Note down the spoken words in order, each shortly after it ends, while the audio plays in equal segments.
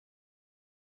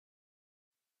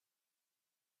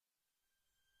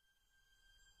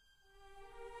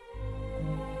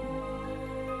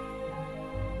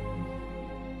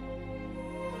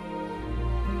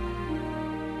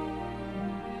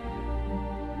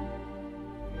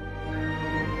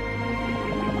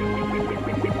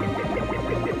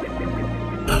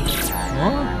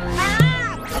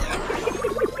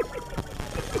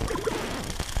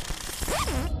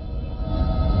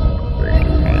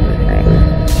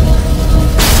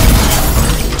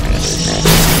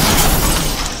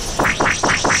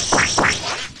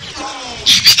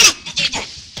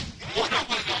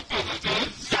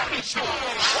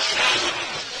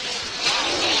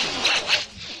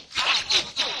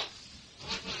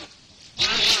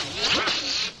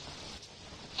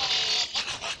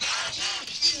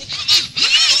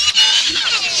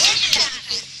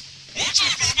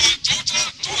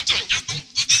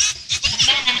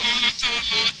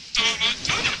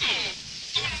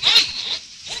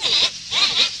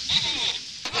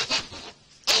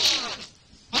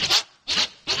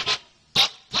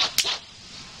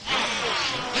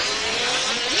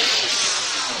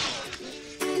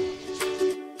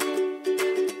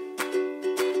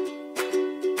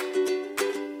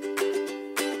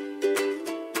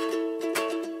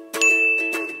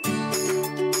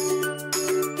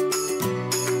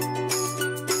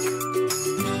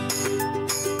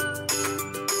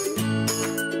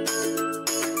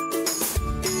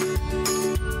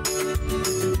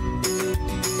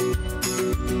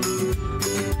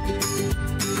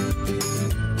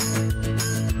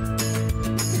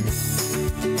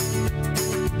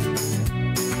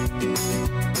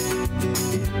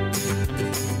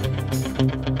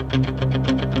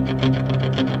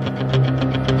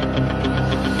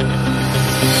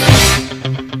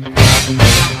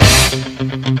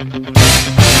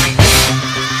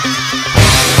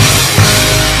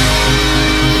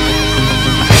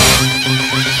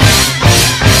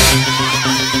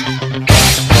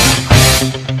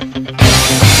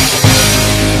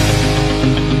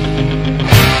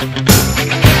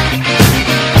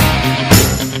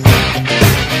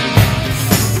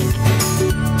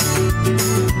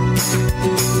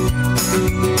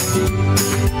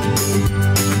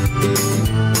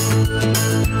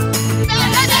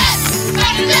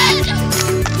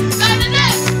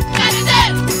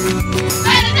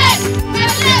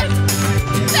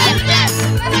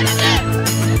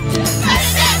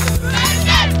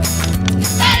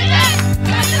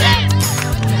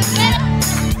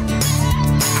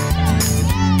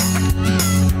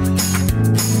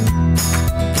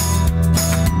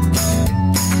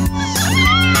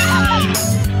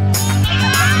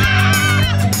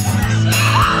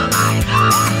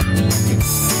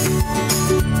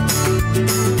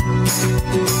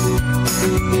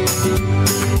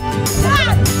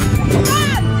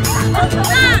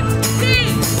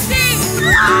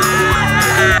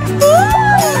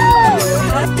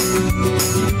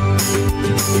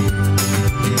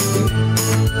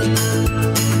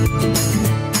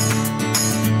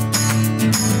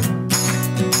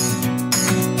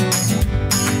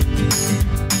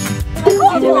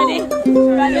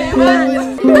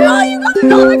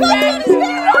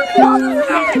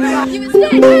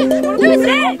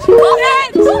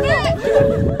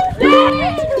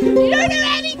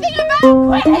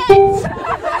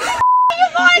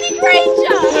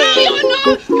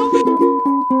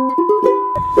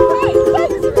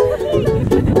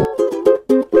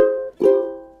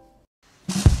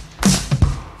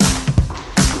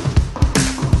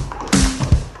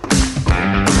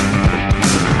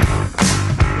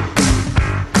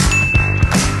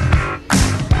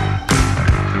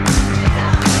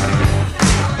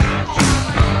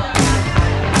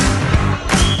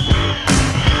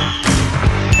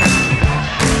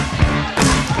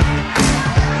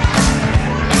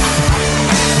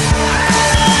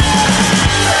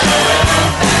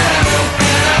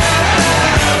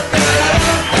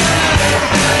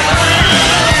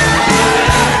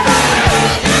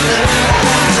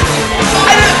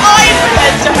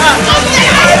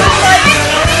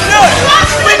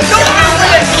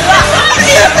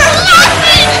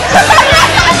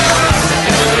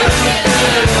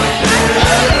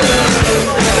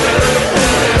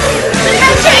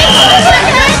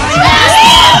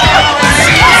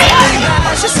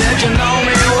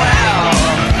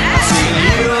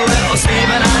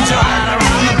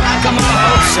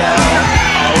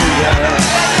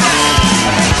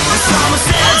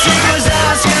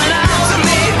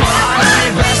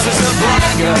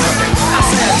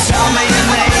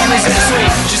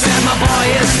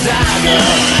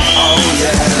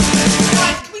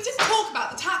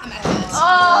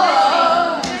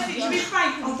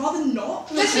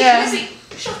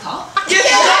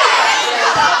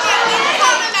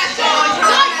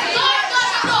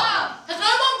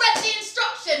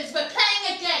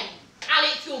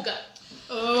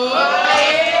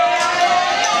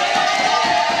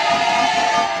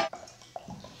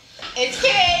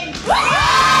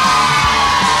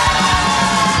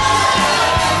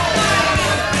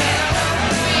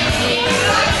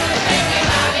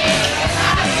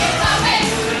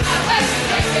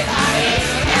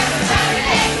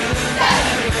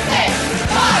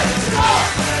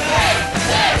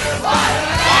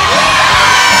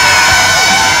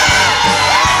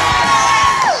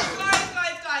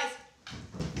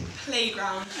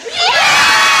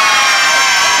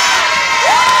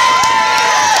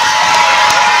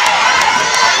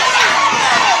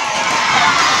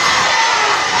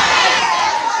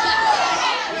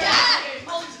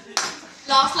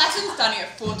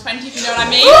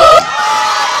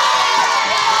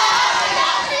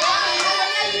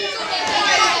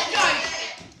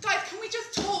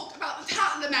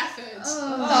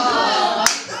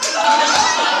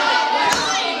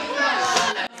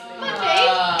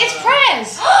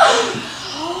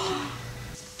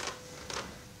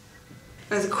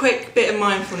There's a quick bit of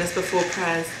mindfulness before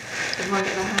prayers. Everyone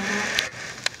get their hand out.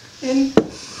 In.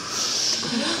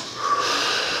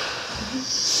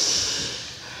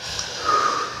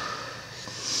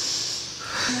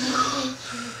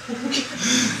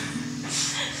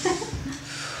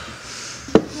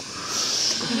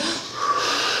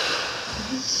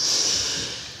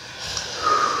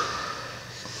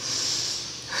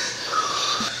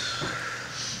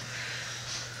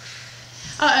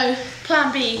 Uh-oh,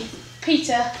 plan B.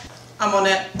 Peter. I'm on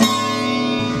it.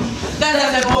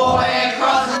 There's a boy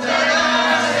across the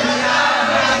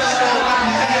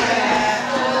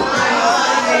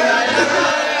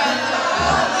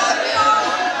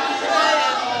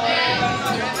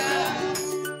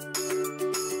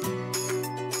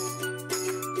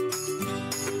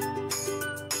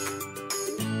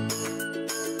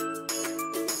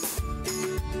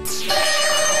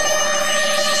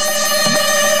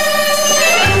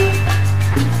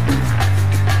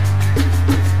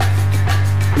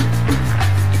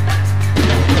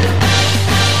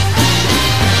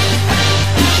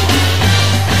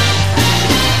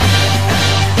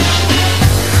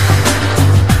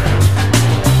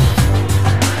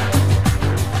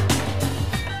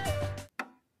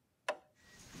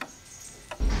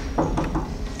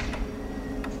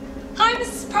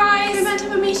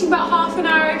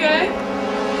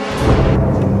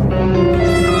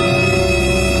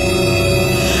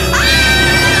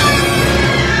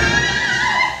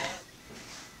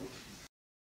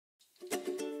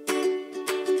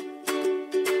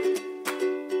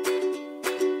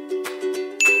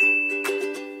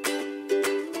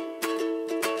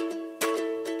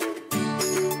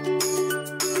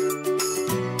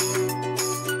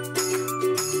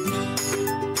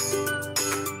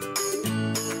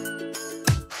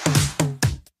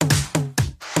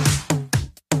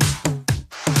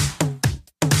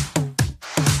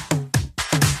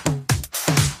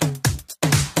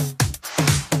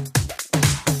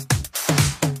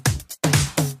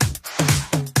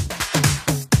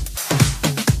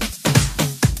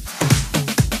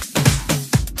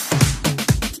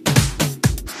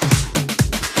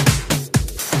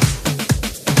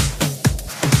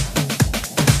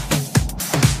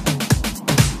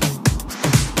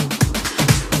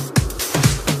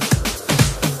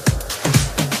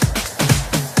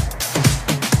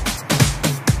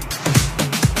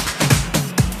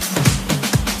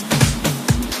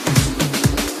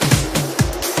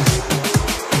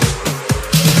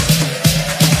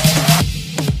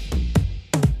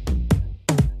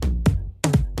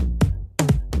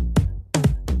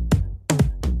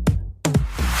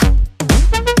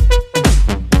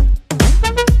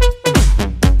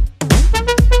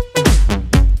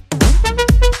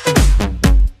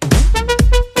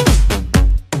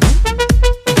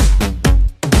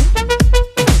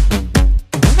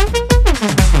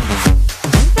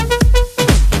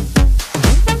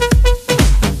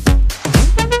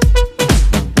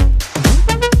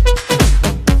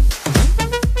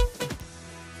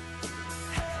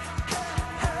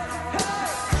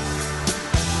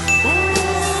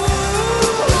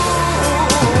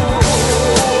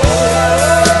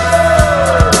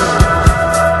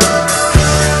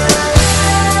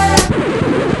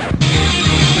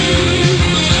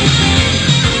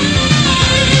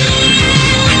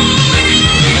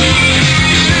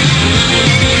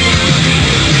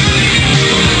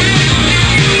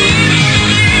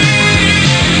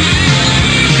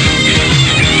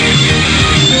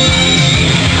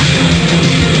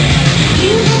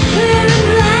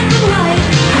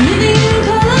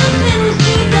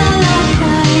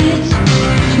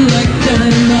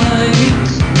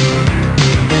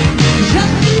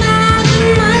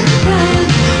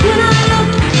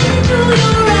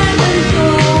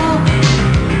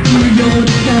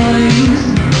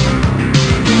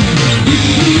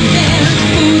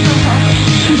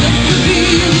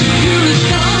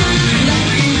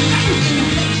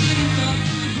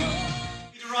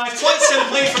derived quite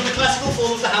simply from the classical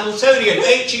form of the Hamiltonian,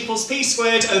 h equals p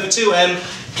squared over 2m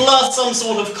plus some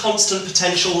sort of constant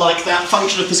potential like that,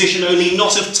 function of position only,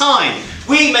 not of time.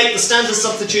 We make the standard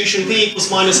substitution p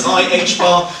equals minus I h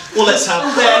bar, well let's have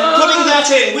then, putting that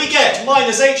in, we get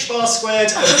minus h bar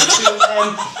squared over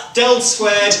 2m del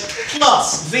squared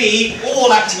plus v,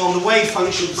 all acting on the wave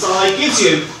function psi, gives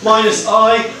you minus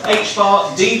I h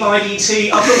bar d by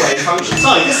dt of the wave function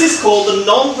psi. This is called the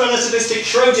non-relativistic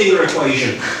Schrödinger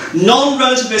equation.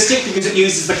 Non-relativistic because it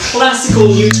uses the classical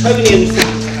Newtonian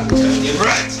form of Hamiltonian.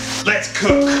 Right, let's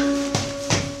cook.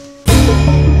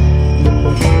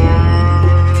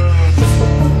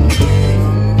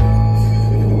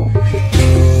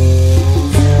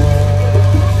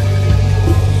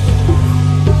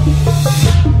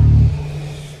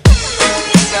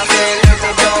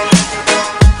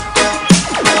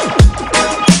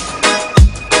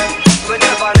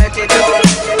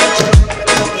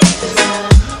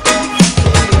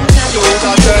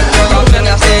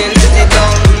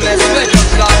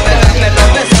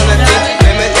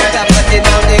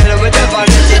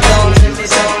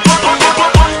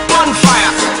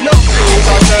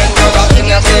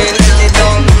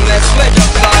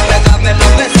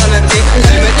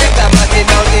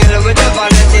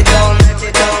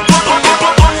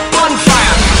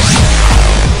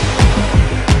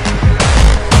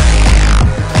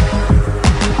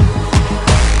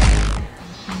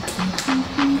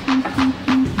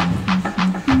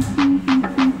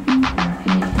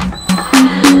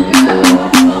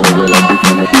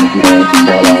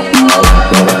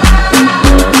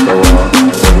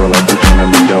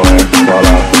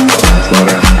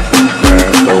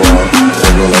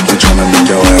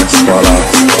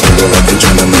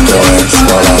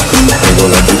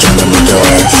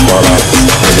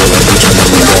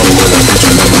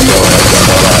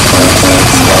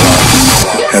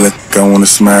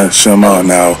 Smash them out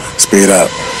now, speed up.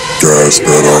 Gas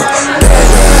pedal.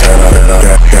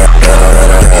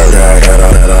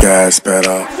 Gas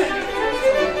pedal.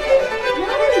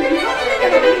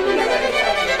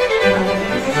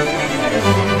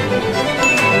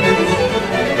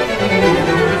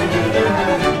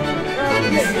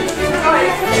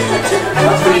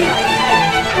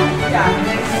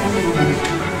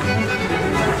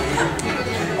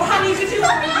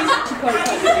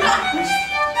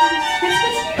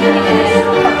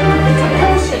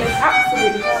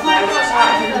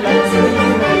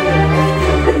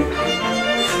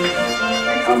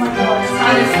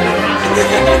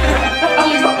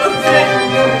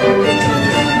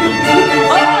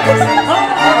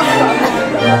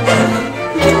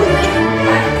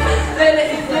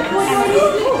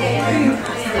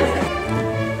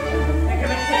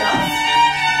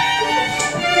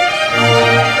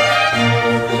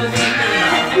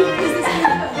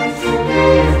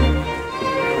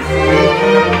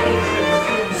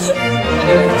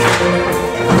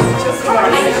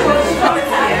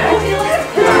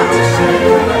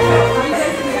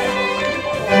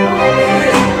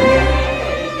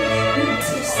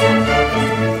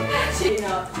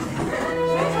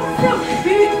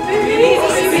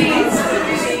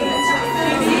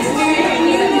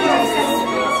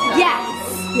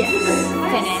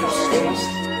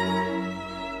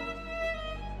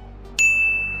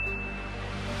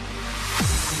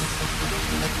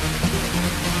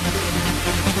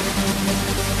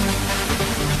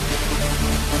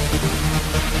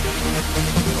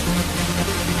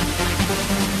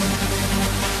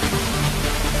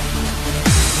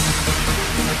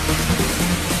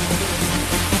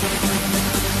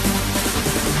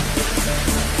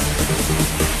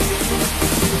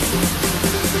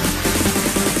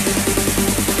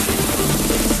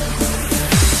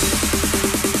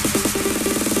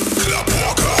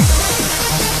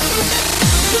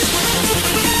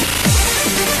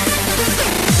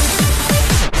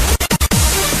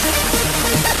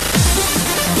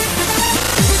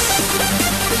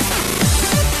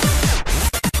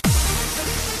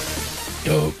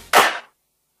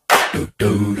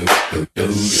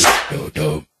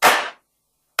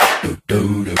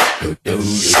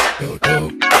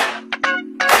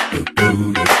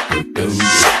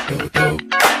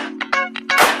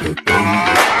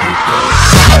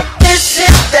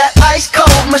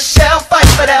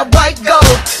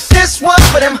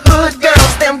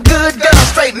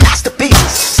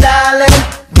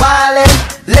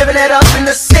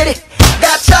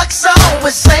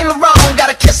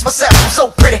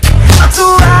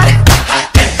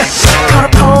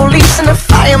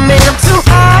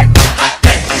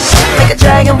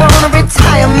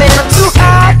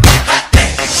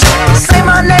 Say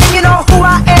my name, you know who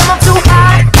I am, I'm too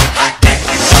hot.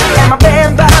 And my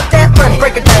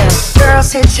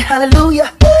Girls hit you hallelujah.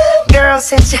 Girls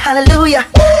hit you hallelujah.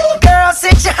 Girls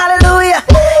hit you hallelujah.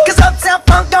 Cause Uptown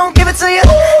Funk don't give it to you.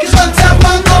 Cause Uptown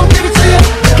Funk don't give it to you.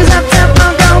 Cause Uptown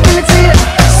Funk don't give it to you.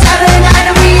 Saturday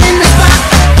night and we in the spot.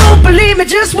 Don't believe me,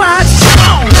 just watch.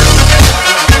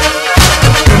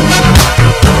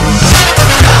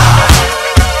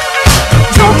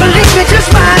 Don't believe me,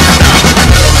 just watch.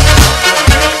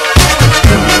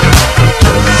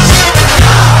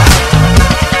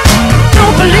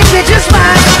 Don't believe me, just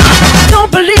watch.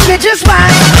 Don't believe me, just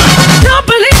watch. Don't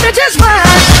believe me, just watch.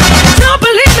 Don't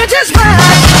believe me, just watch.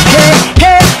 Hey,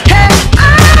 hey, hey,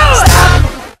 oh!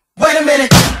 Stop. Wait a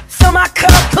minute. Fill my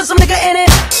cup, put some nigga in it.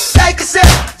 Take a sip,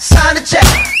 sign the check.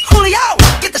 Julio,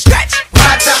 get the stretch.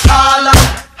 Right to Harlem,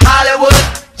 Hollywood,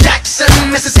 Jackson,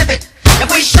 Mississippi. If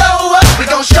we show up, we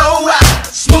gon' show out.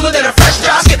 Smoother than a fresh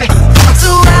drop skipping. I'm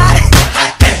too hot.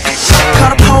 Call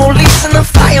the police and the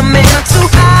fireman. I'm too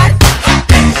hot.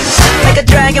 Make a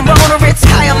dragon wanna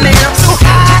retire, man. I'm too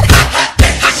hot.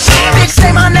 Bitch,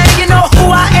 say my name, you know who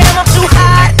I am. I'm too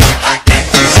hot.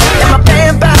 And my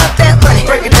band bout that money.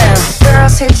 Break it down.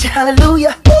 Girls hit you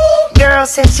hallelujah.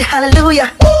 Girls hit you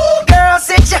hallelujah. Girls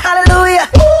hit you hallelujah.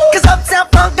 Cause Uptown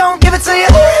Funk don't give it to you.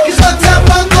 Cause Uptown Funk